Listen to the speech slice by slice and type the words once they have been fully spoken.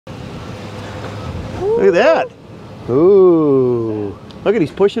Look at that. Ooh. Look at,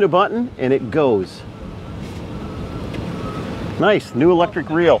 he's pushing a button and it goes. Nice, new electric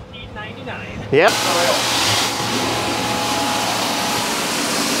reel. $19.99. Yep.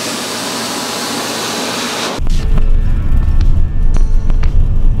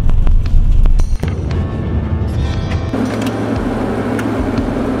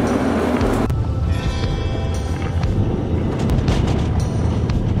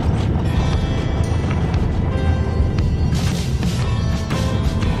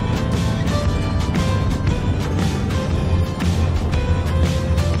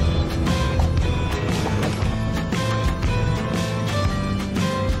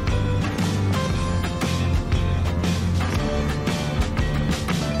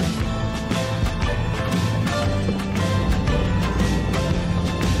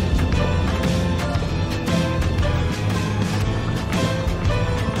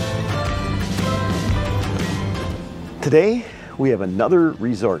 Today, we have another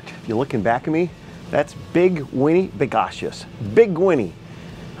resort. If you're looking back at me, that's Big Winnie Begocious. Big Winnie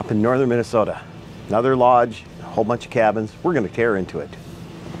up in northern Minnesota. Another lodge, a whole bunch of cabins. We're gonna tear into it.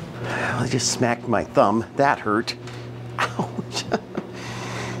 I just smacked my thumb. That hurt. Ouch.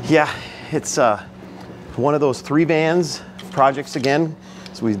 Yeah, it's one of those 3 vans projects again.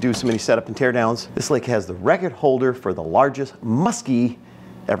 So we do so many setup and tear downs. This lake has the record holder for the largest muskie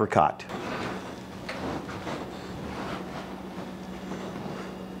ever caught.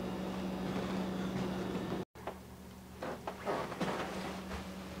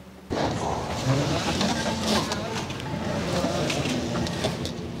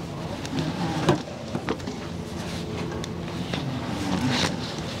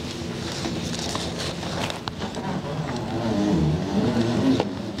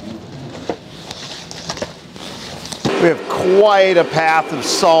 We have quite a path of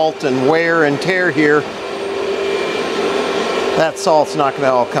salt and wear and tear here. That salt's not going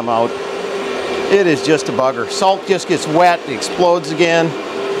to all come out. It is just a bugger. Salt just gets wet, it explodes again.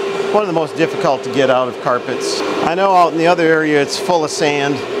 One of the most difficult to get out of carpets. I know out in the other area it's full of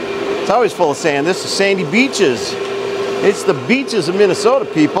sand. It's always full of sand. This is sandy beaches. It's the beaches of Minnesota,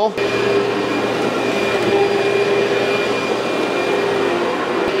 people.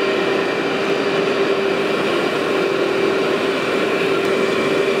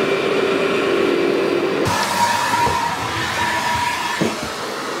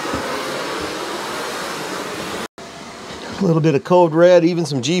 A little bit of code red, even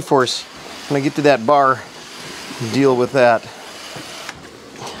some G-force. When I get to that bar, deal with that.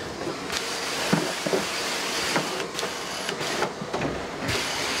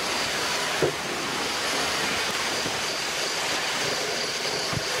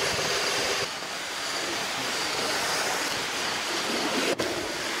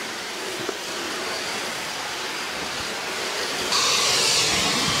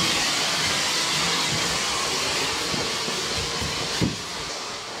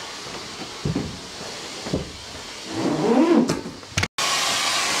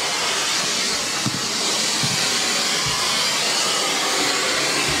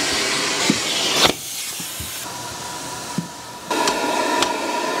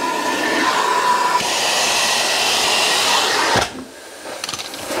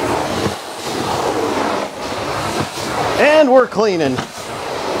 And we're cleaning.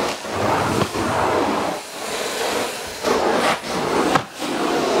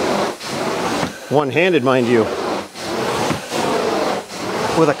 One-handed, mind you.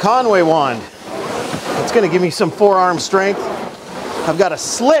 With a Conway wand. It's going to give me some forearm strength. I've got a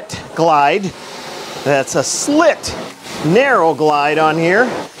slit glide. That's a slit, narrow glide on here.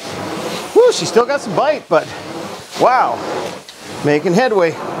 Whew, she still got some bite, but wow, making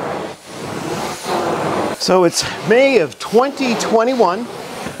headway. So it's May of 2021.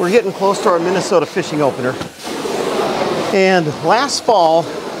 We're getting close to our Minnesota fishing opener. And last fall,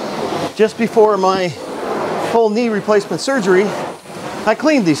 just before my full knee replacement surgery, I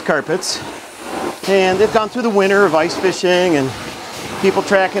cleaned these carpets. And they've gone through the winter of ice fishing and people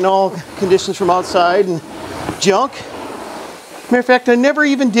tracking all conditions from outside and junk. Matter of fact, I never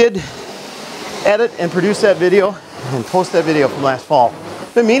even did edit and produce that video and post that video from last fall.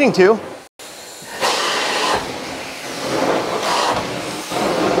 Been meaning to.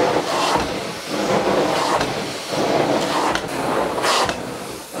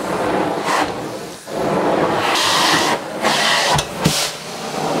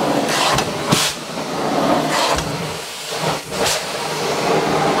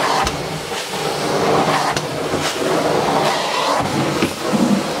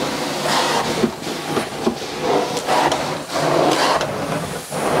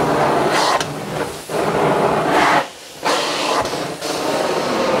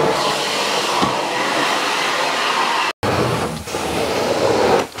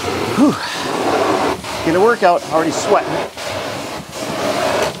 workout, already sweating.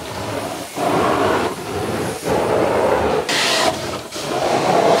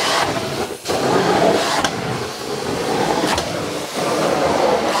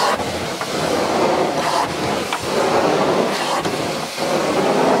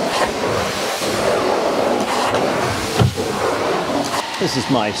 This is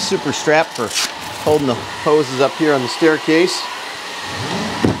my super strap for holding the hoses up here on the staircase.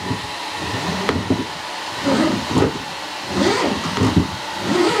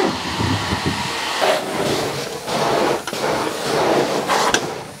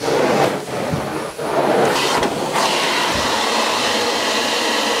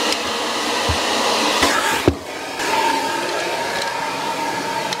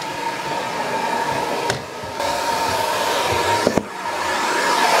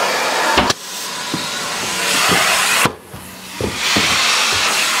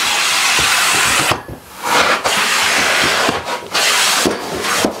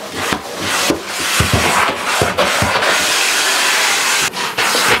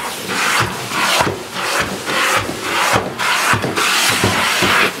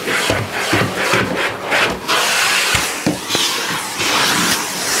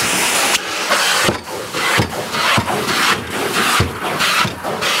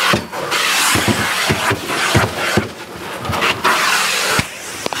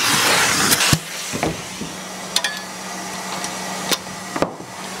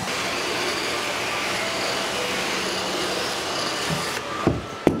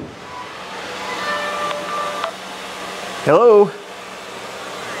 Hello.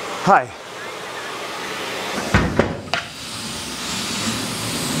 Hi.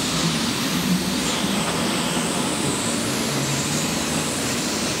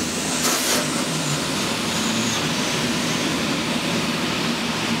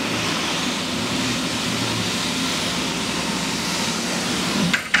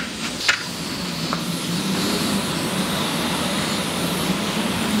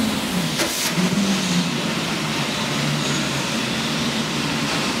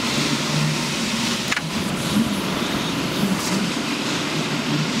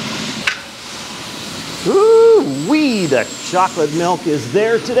 Ooh-wee, the chocolate milk is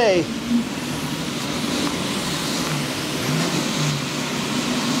there today.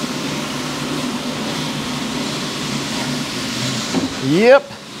 Yep,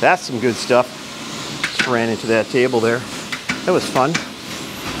 that's some good stuff. Just ran into that table there. That was fun.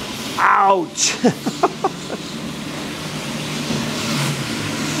 Ouch!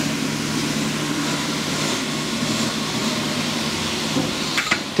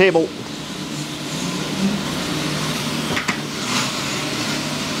 Table.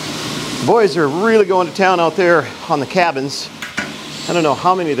 Boys are really going to town out there on the cabins. I don't know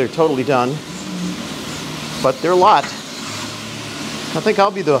how many they're totally done, but they're a lot. I think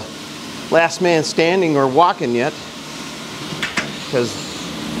I'll be the last man standing or walking yet, because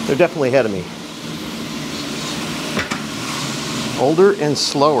they're definitely ahead of me. Older and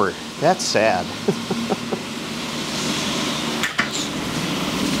slower. That's sad.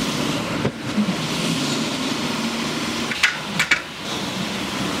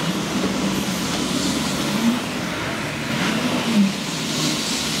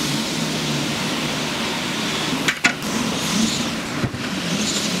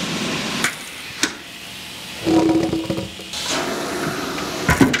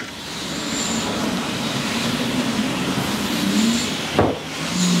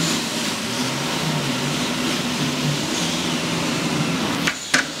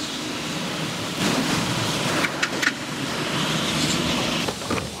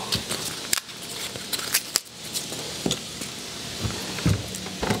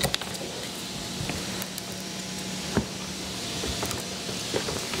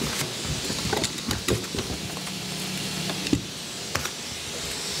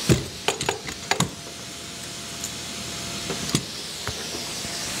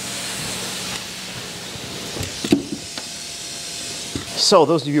 So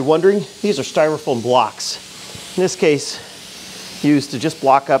those of you wondering, these are styrofoam blocks. In this case, used to just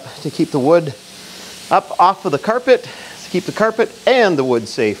block up to keep the wood up off of the carpet, to keep the carpet and the wood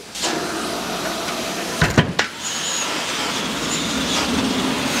safe.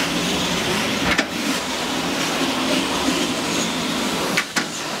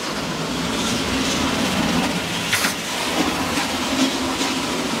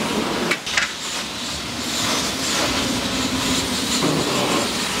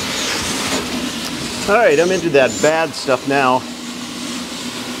 All right, I'm into that bad stuff now.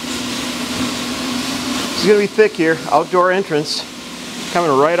 It's gonna be thick here, outdoor entrance,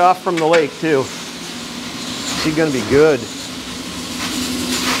 coming right off from the lake too. She's gonna be good.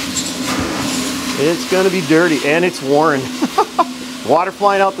 It's gonna be dirty and it's worn. Water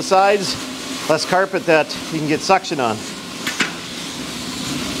flying out the sides, less carpet that you can get suction on.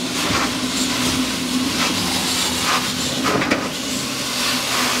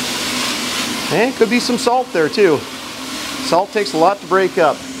 And could be some salt there too. Salt takes a lot to break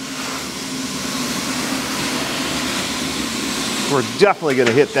up. We're definitely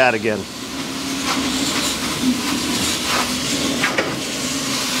gonna hit that again.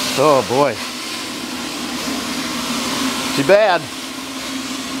 Oh boy. Too bad.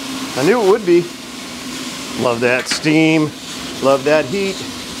 I knew it would be. Love that steam. Love that heat.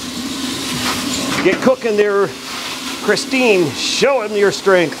 Get cooking there, Christine. Show him your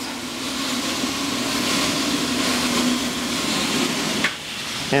strength.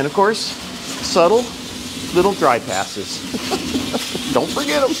 And of course, subtle little dry passes. Don't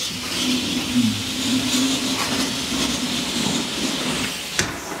forget them.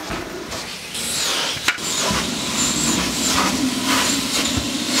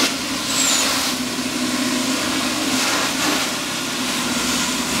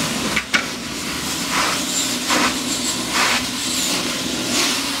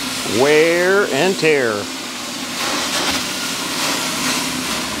 Wear and tear.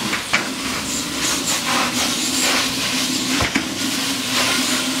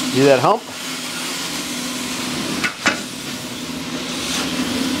 See that hump?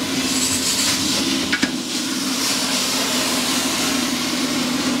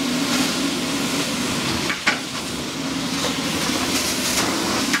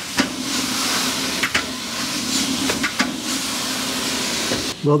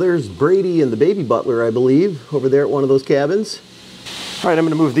 Well, there's Brady and the baby Butler, I believe, over there at one of those cabins. All right, I'm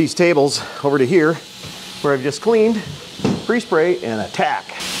gonna move these tables over to here, where I've just cleaned, pre-spray, and attack.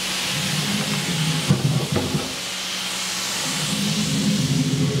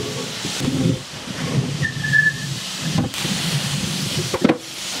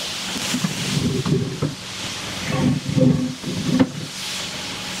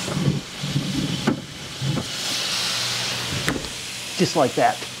 Just like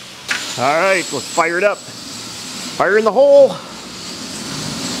that. All right, let's fire it up. Fire in the hole.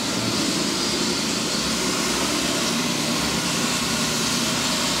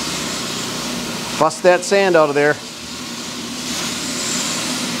 Bust that sand out of there.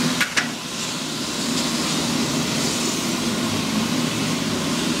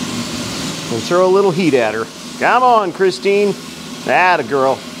 And throw a little heat at her. Come on, Christine. Atta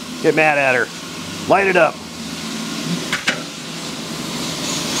girl. Get mad at her. Light it up.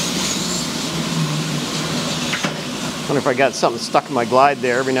 I wonder if I got something stuck in my glide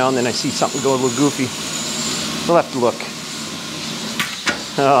there. Every now and then I see something go a little goofy. We'll have to look.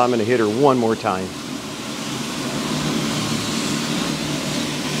 Oh, I'm gonna hit her one more time.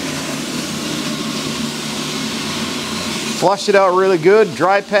 Flush it out really good,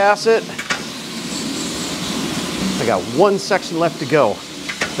 dry pass it. I got one section left to go.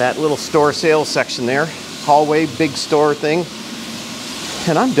 That little store sales section there. Hallway, big store thing.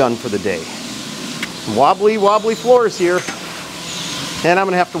 And I'm done for the day. Wobbly, wobbly floors here. And I'm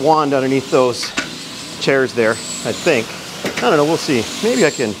gonna have to wand underneath those chairs there, I think. I don't know, we'll see. Maybe I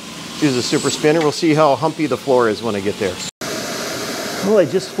can use a super spinner. We'll see how humpy the floor is when I get there. Well, I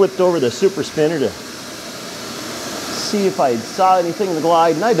just flipped over the super spinner to see if I saw anything in the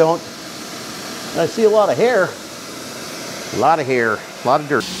glide, and I don't. I see a lot of hair. A lot of hair, a lot of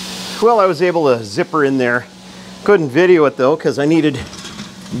dirt. Well, I was able to zip her in there. Couldn't video it though, because I needed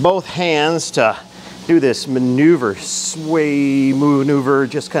both hands to do this maneuver, sway maneuver,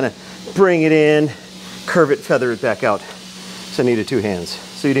 just kind of bring it in, curve it, feather it back out. So I needed two hands,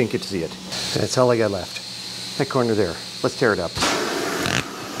 so you didn't get to see it. That's all I got left. That corner there. Let's tear it up.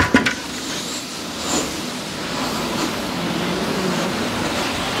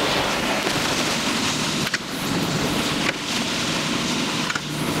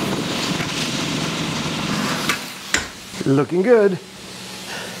 Looking good.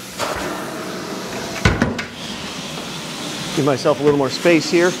 Give myself a little more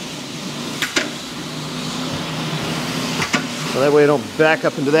space here. So that way I don't back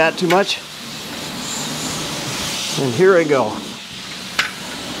up into that too much. And here I go.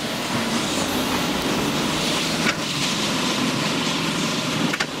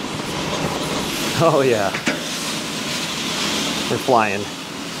 Oh yeah. We're flying.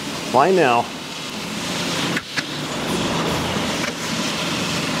 Flying now.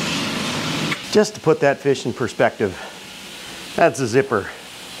 Just to put that fish in perspective, that's a zipper.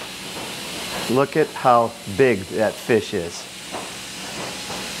 Look at how big that fish is.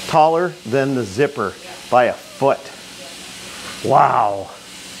 Taller than the zipper by a foot. Wow.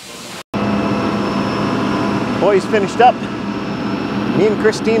 Boys finished up. Me and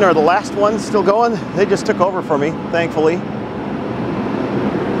Christine are the last ones still going. They just took over for me, thankfully.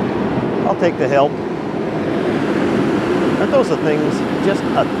 I'll take the help. Aren't those the things? Just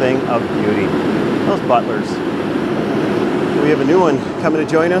a thing of beauty. Those Butlers. We have a new one coming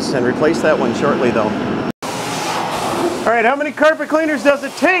to join us and replace that one shortly though. All right, how many carpet cleaners does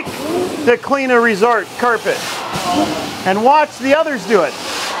it take to clean a resort carpet? And watch the others do it.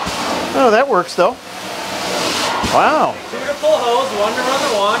 Oh, that works though. Wow. 2 to pull hose, 1 to run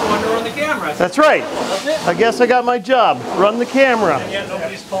the wand, 1 to run the camera. That's right. I guess I got my job. Run the camera. And yet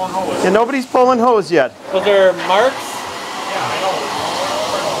nobody's pulling hose. And nobody's pulling hose yet. Was there marks? Yeah, I know.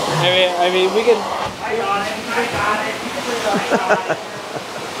 I mean, we could. I got it.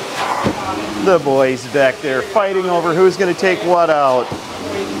 The boys back there fighting over who's going to take what out.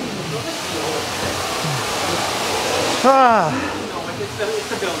 Ah. No, it's a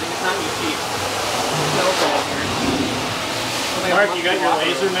building. It's not you cheap. Mark, you got your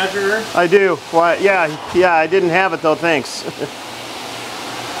laser measurer? I do. Why? Yeah, I didn't have it though, thanks.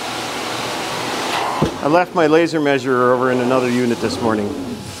 I left my laser measurer over in another unit this morning.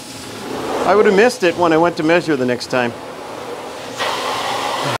 I would have missed it when I went to measure the next time.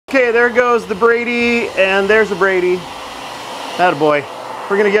 Okay, there goes the Brady, and there's the Brady. Attaboy.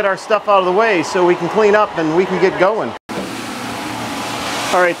 We're gonna get our stuff out of the way so we can clean up and we can get going.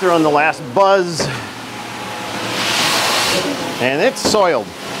 All right, throwing the last buzz. And it's soiled.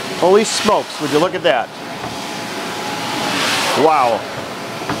 Holy smokes, would you look at that? Wow.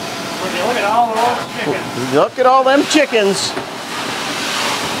 Would you look at all those chickens? Look at all them chickens.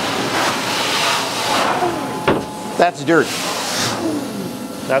 That's dirt.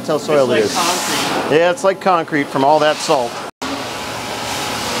 That's how soiled it is. Concrete. Yeah, it's like concrete from all that salt.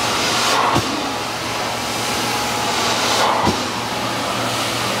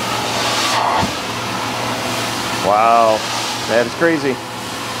 Wow. That is crazy.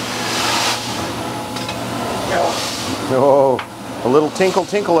 Oh, a little tinkle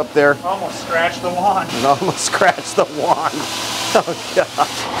tinkle up there. Almost scratched the wand. And almost scratched the wand. Oh God.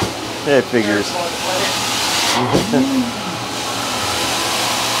 It figures.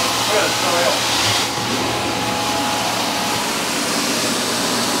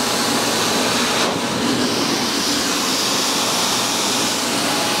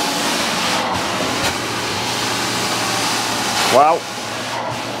 Wow,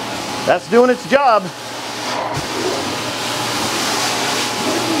 that's doing its job.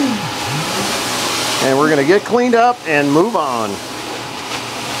 And we're gonna get cleaned up and move on.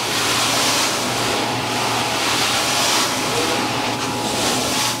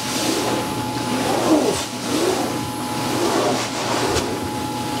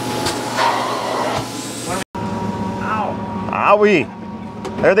 Ow. Owie.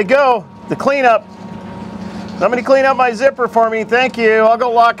 There they go, the cleanup. Somebody clean up my zipper for me, thank you. I'll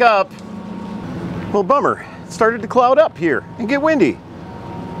go lock up. Well, bummer. It started to cloud up here and get windy.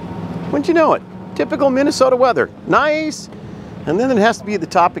 Wouldn't you know it? Typical Minnesota weather. Nice. And then it has to be the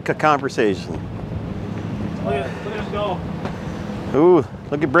topic of conversation. Look at us go. Ooh,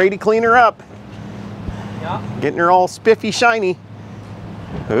 look at Brady clean her up. Yeah. Getting her all spiffy shiny.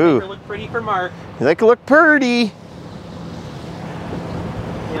 Ooh. Make her look pretty for Mark. They can look pretty.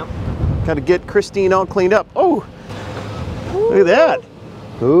 Yep. Got to get Christine all cleaned up. Oh, look at that.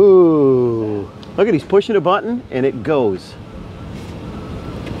 Ooh. Look at, he's pushing a button and it goes.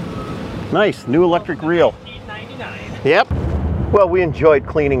 Nice, new electric reel. $19.99. Yep. Well, we enjoyed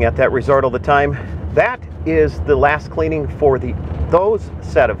cleaning at that resort all the time. That is the last cleaning for those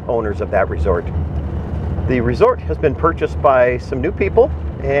set of owners of that resort. The resort has been purchased by some new people,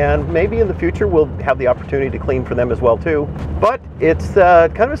 and maybe in the future we'll have the opportunity to clean for them as well too. But it's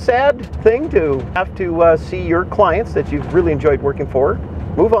kind of a sad thing to have to see your clients that you've really enjoyed working for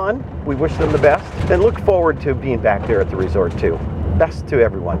move on. We wish them the best and look forward to being back there at the resort too. Best to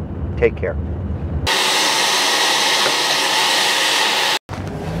everyone. Take care.